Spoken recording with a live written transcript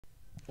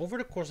Over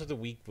the course of the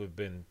week, we've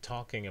been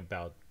talking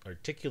about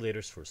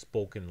articulators for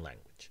spoken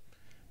language.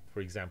 For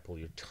example,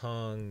 your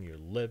tongue, your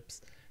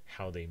lips,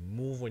 how they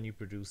move when you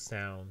produce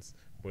sounds,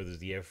 whether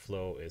the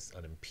airflow is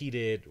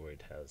unimpeded or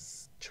it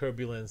has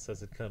turbulence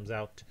as it comes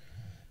out.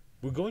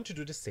 We're going to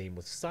do the same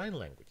with sign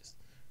languages.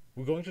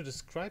 We're going to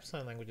describe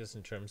sign languages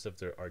in terms of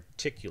their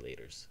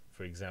articulators.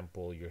 For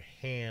example, your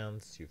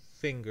hands, your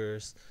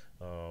fingers,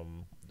 the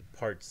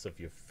parts of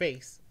your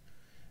face.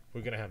 We're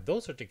going to have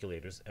those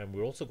articulators, and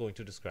we're also going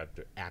to describe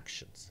their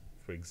actions.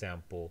 For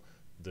example,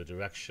 the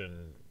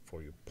direction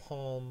for your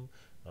palm,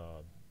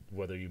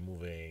 whether you're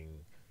moving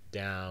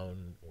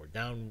down or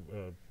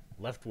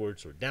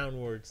leftwards or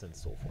downwards, and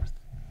so forth.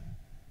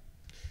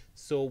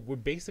 So we're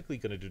basically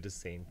going to do the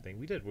same thing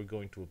we did. We're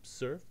going to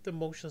observe the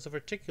motions of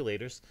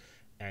articulators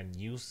and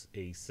use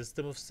a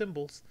system of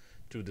symbols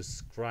to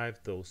describe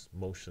those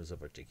motions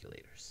of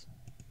articulators.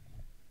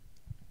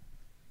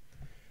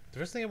 The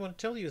first thing I want to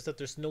tell you is that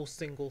there's no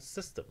single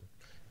system.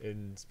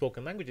 In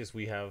spoken languages,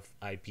 we have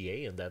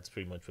IPA, and that's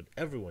pretty much what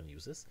everyone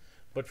uses.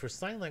 But for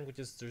sign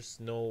languages, there's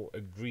no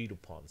agreed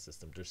upon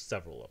system. There's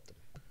several of them.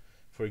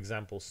 For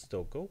example,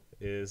 Stoco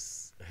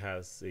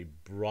has a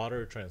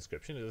broader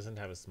transcription. It doesn't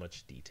have as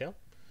much detail.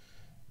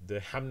 The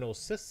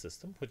HamNoSys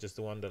system, which is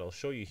the one that I'll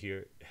show you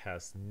here,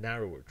 has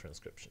narrower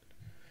transcription.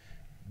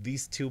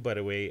 These two, by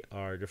the way,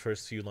 are the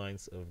first few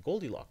lines of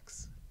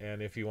Goldilocks.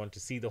 And if you want to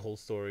see the whole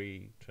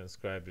story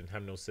transcribed in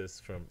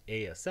HamNoSys from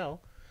ASL,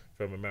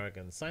 from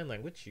American Sign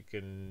Language, you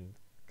can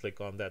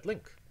click on that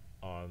link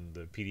on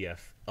the PDF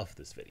of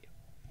this video.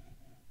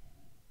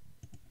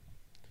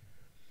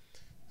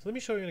 So let me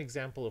show you an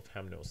example of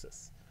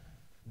HamNoSys.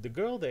 The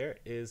girl there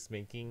is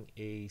making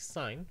a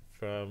sign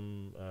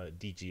from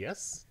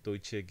DGS,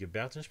 Deutsche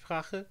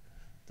Gebärdensprache,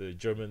 the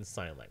German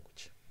Sign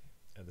Language.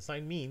 And the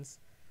sign means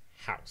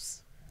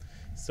house.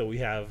 So we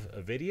have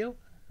a video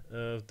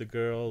of the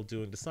girl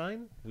doing the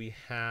sign. We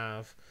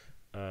have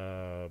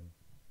a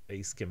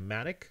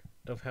schematic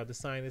of how the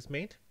sign is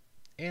made.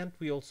 And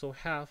we also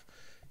have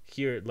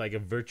here like a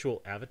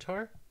virtual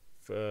avatar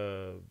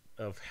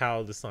of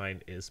how the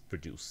sign is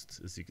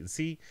produced. As you can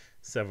see,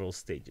 several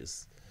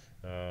stages.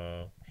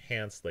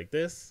 Hands like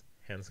this,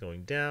 hands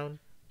going down,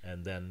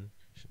 and then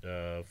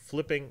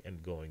flipping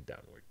and going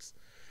downwards.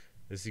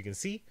 As you can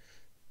see,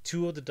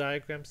 two of the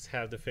diagrams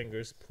have the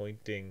fingers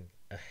pointing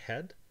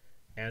ahead,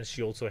 and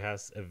she also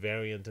has a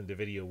variant in the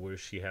video where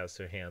she has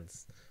her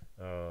hands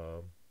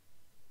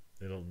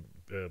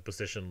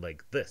positioned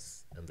like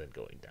this and then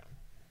going down.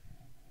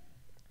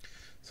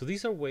 So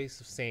these are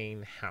ways of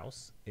saying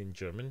house in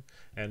German.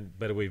 And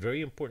by the way,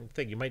 very important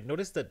thing, you might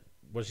notice that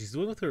what she's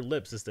doing with her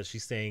lips is that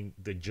she's saying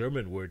the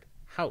German word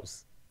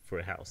house for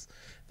a house.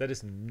 That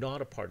is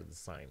not a part of the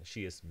sign.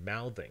 She is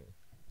mouthing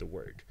the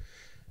word.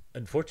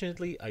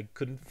 Unfortunately, I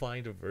couldn't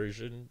find a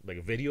version, like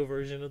a video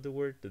version of the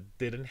word that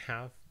didn't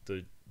have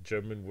the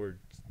German word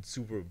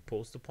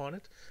superimposed upon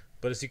it.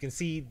 But as you can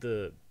see,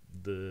 the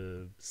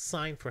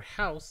sign for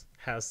house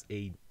has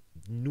a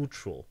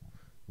neutral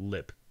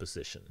lip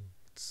position.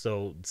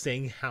 So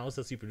saying house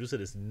as you produce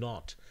it is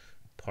not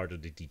part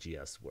of the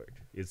DGS word.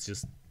 It's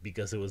just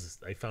because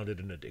I found it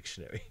in a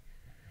dictionary.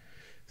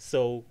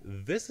 So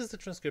this is the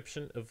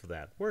transcription of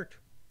that word.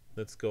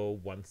 Let's go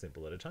one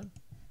symbol at a time.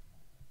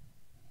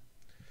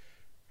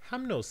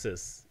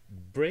 HamNoSys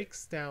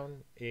breaks down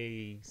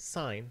a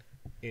sign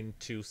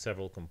into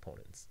several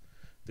components.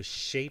 The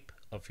shape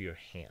of your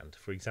hand.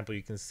 For example,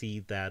 you can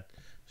see that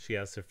she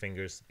has her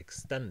fingers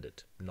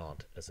extended,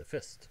 not as a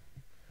fist.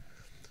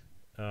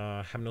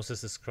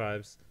 HamNoSys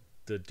describes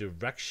the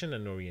direction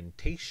and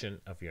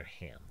orientation of your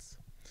hands.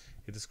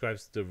 It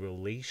describes the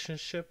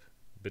relationship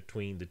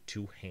between the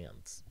two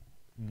hands.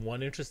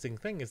 One interesting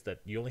thing is that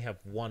you only have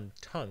one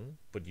tongue,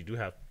 but you do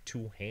have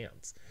two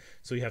hands.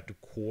 So you have to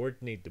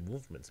coordinate the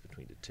movements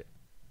between the two.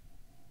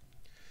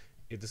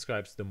 It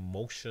describes the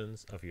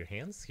motions of your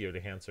hands. Here the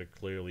hands are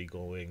clearly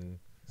going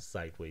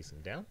sideways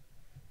and down.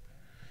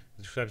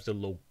 It describes the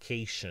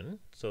location.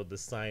 So the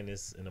sign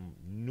is in a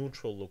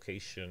neutral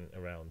location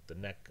around the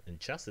neck and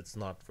chest. It's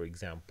not, for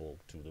example,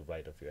 to the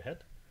right of your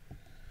head.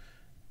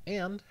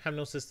 And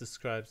HamNoSys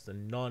describes the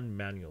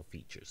non-manual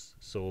features.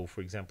 So, for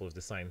example, if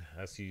the sign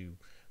has you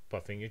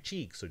puffing your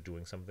cheeks or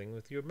doing something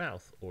with your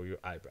mouth or your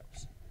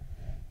eyebrows.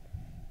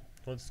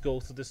 Let's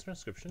go through this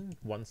transcription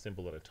one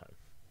symbol at a time.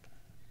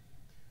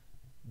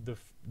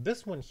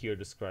 This one here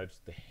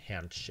describes the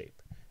hand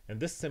shape. And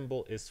this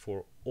symbol is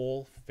for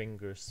all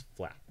fingers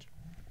flat.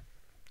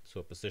 So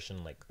a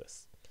position like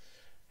this.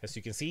 As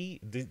you can see,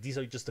 these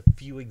are just a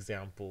few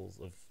examples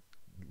of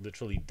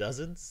literally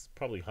dozens,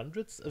 probably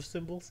hundreds of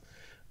symbols.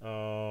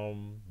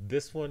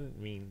 This one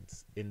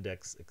means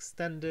index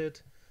extended.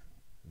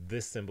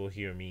 This symbol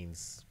here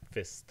means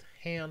fist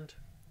hand.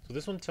 So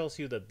this one tells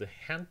you that the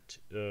hand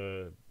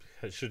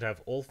should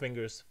have all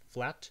fingers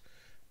flat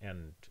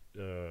and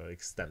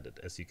extended,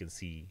 as you can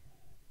see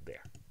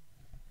there.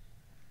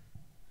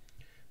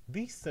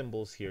 These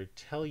symbols here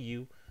tell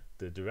you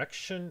the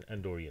direction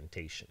and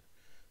orientation.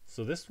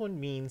 So this one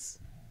means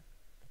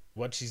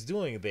what she's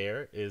doing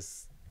there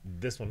is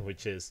this one,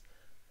 which is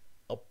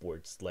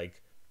upwards,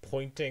 like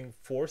pointing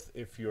forth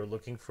if you're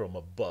looking from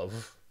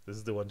above. This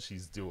is the one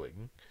she's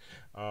doing.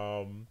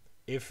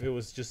 If it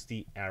was just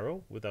the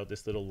arrow without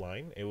this little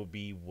line, it would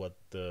be what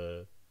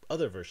the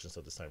other versions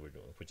of the sign were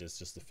doing, which is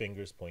just the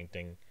fingers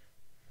pointing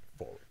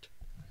forward.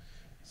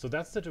 So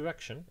that's the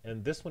direction,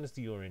 and this one is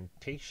the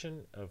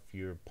orientation of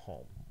your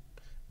palm.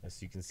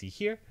 As you can see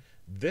here,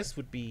 this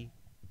would be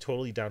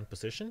totally down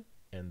position,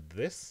 and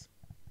this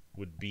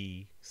would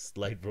be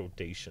slight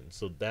rotation.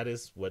 So that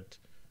is what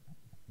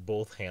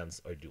both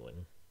hands are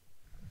doing.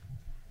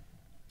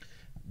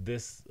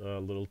 This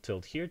little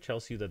tilt here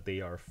tells you that they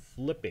are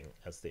flipping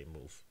as they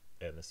move,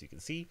 and as you can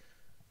see,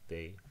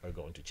 they are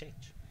going to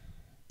change.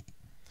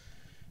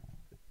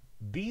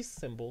 These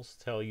symbols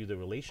tell you the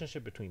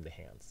relationship between the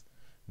hands.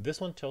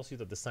 This one tells you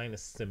that the sign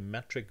is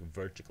symmetric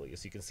vertically.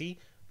 As you can see,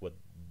 what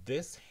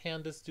this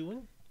hand is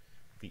doing,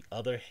 the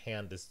other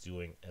hand is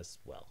doing as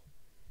well.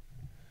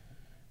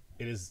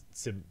 It is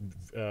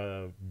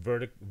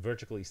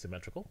vertically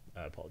symmetrical,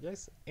 I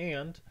apologize,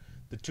 and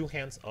the two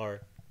hands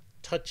are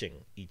touching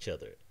each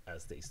other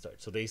as they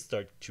start. So they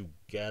start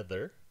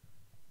together.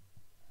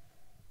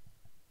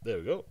 There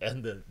we go,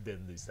 and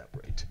then they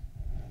separate.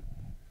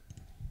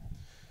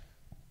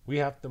 We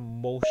have the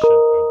motion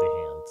of the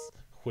hands,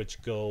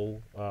 which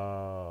go,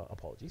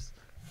 apologies,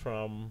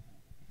 from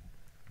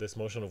this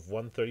motion of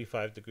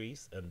 135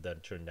 degrees and then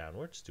turn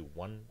downwards to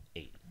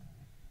 180.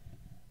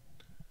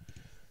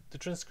 The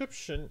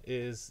transcription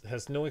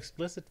has no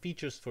explicit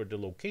features for the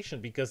location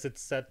because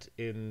it's set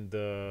in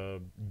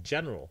the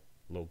general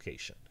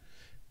location.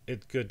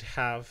 It could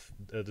have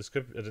an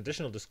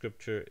additional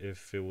descriptor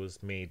if it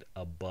was made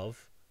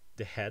above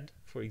the head,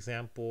 for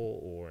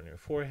example, or on your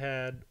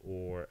forehead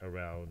or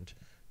around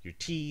your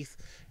teeth.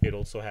 It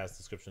also has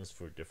descriptions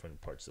for different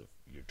parts of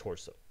your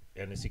torso.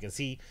 And as you can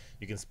see,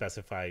 you can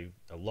specify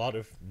a lot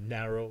of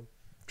narrow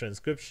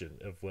transcription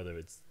of whether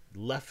it's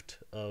left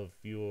of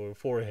your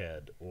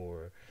forehead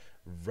or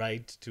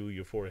right to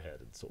your forehead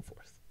and so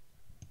forth.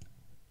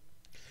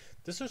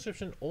 This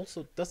transcription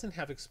also doesn't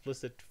have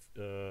explicit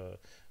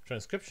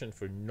transcription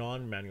for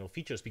non-manual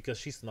features because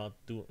she's not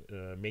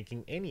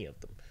making any of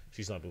them.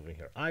 She's not moving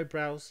her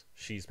eyebrows.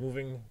 She's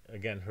moving,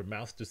 again, her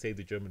mouth to say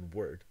the German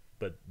word,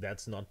 but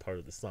that's not part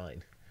of the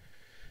sign.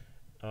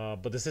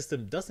 But the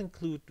system does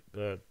include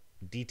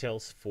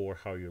details for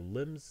how your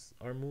limbs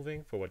are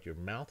moving, for what your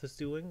mouth is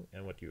doing,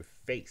 and what your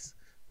face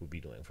would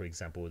be doing. For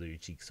example, whether your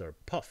cheeks are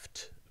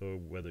puffed, or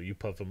whether you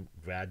puff them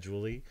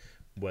gradually,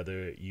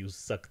 whether you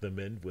suck them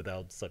in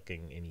without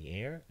sucking any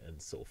air, and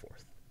so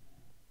forth.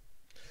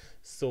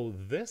 So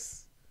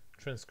this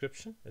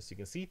transcription, as you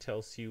can see,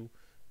 tells you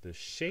the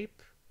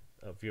shape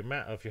of your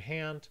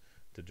hand,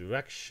 the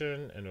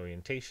direction and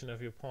orientation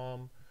of your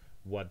palm,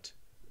 what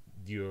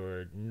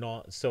you're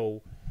not.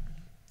 So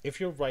if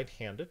you're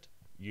right-handed,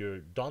 your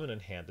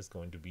dominant hand is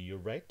going to be your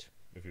right.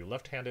 If you're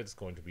left-handed, it's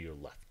going to be your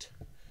left.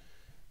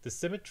 The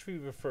symmetry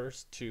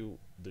refers to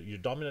your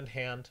dominant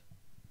hand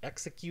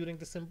executing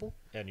the symbol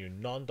and your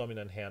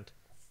non-dominant hand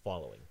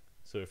following.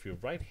 So if you're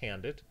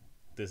right-handed,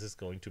 this is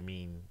going to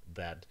mean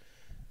that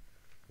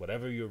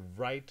whatever your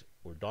right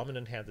or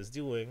dominant hand is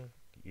doing,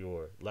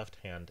 your left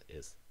hand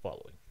is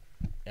following,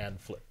 and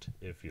flipped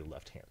if you're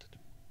left-handed.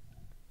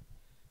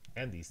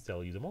 And these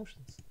tell you the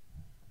motions.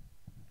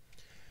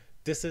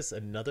 This is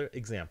another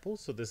example.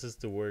 So this is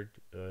the word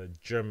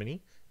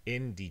Germany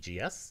in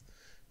DGS.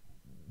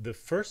 The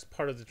first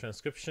part of the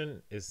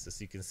transcription is,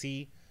 as you can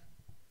see,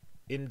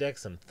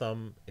 index and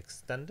thumb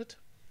extended,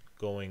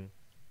 going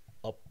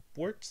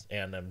upwards,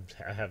 and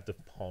I have the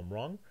palm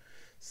wrong.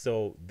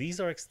 So these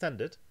are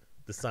extended,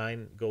 the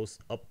sign goes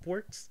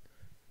upwards,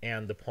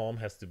 and the palm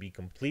has to be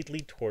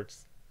completely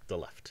towards the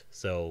left.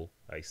 So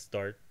I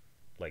start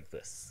like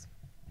this.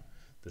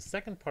 The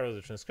second part of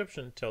the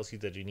transcription tells you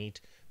that you need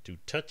to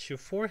touch your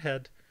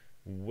forehead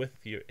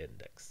with your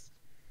index.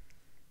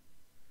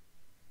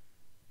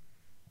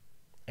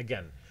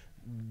 Again,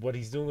 what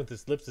he's doing with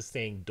his lips is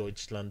saying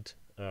Deutschland,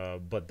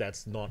 but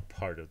that's not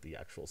part of the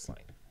actual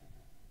sign.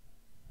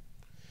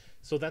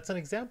 So that's an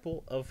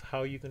example of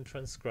how you can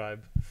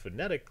transcribe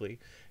phonetically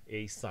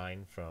a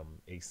sign from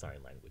a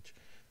sign language.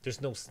 There's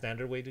no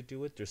standard way to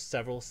do it. There's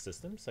several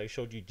systems. I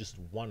showed you just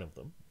one of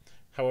them.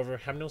 However,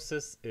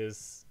 HamNoSys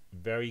is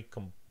very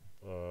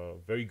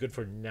good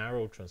for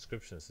narrow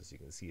transcriptions, as you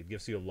can see. It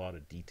gives you a lot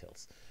of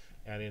details.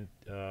 And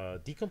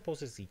it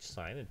decomposes each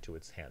sign into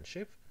its hand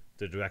shape,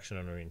 the direction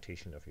and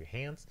orientation of your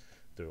hands,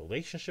 the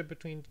relationship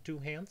between the two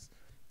hands,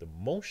 the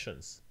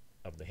motions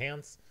of the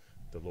hands,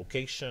 the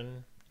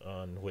location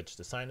on which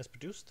the sign is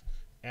produced,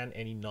 and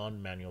any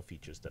non-manual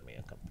features that may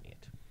accompany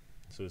it.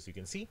 So as you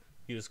can see,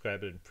 you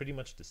describe it in pretty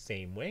much the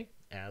same way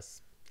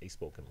as a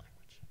spoken language.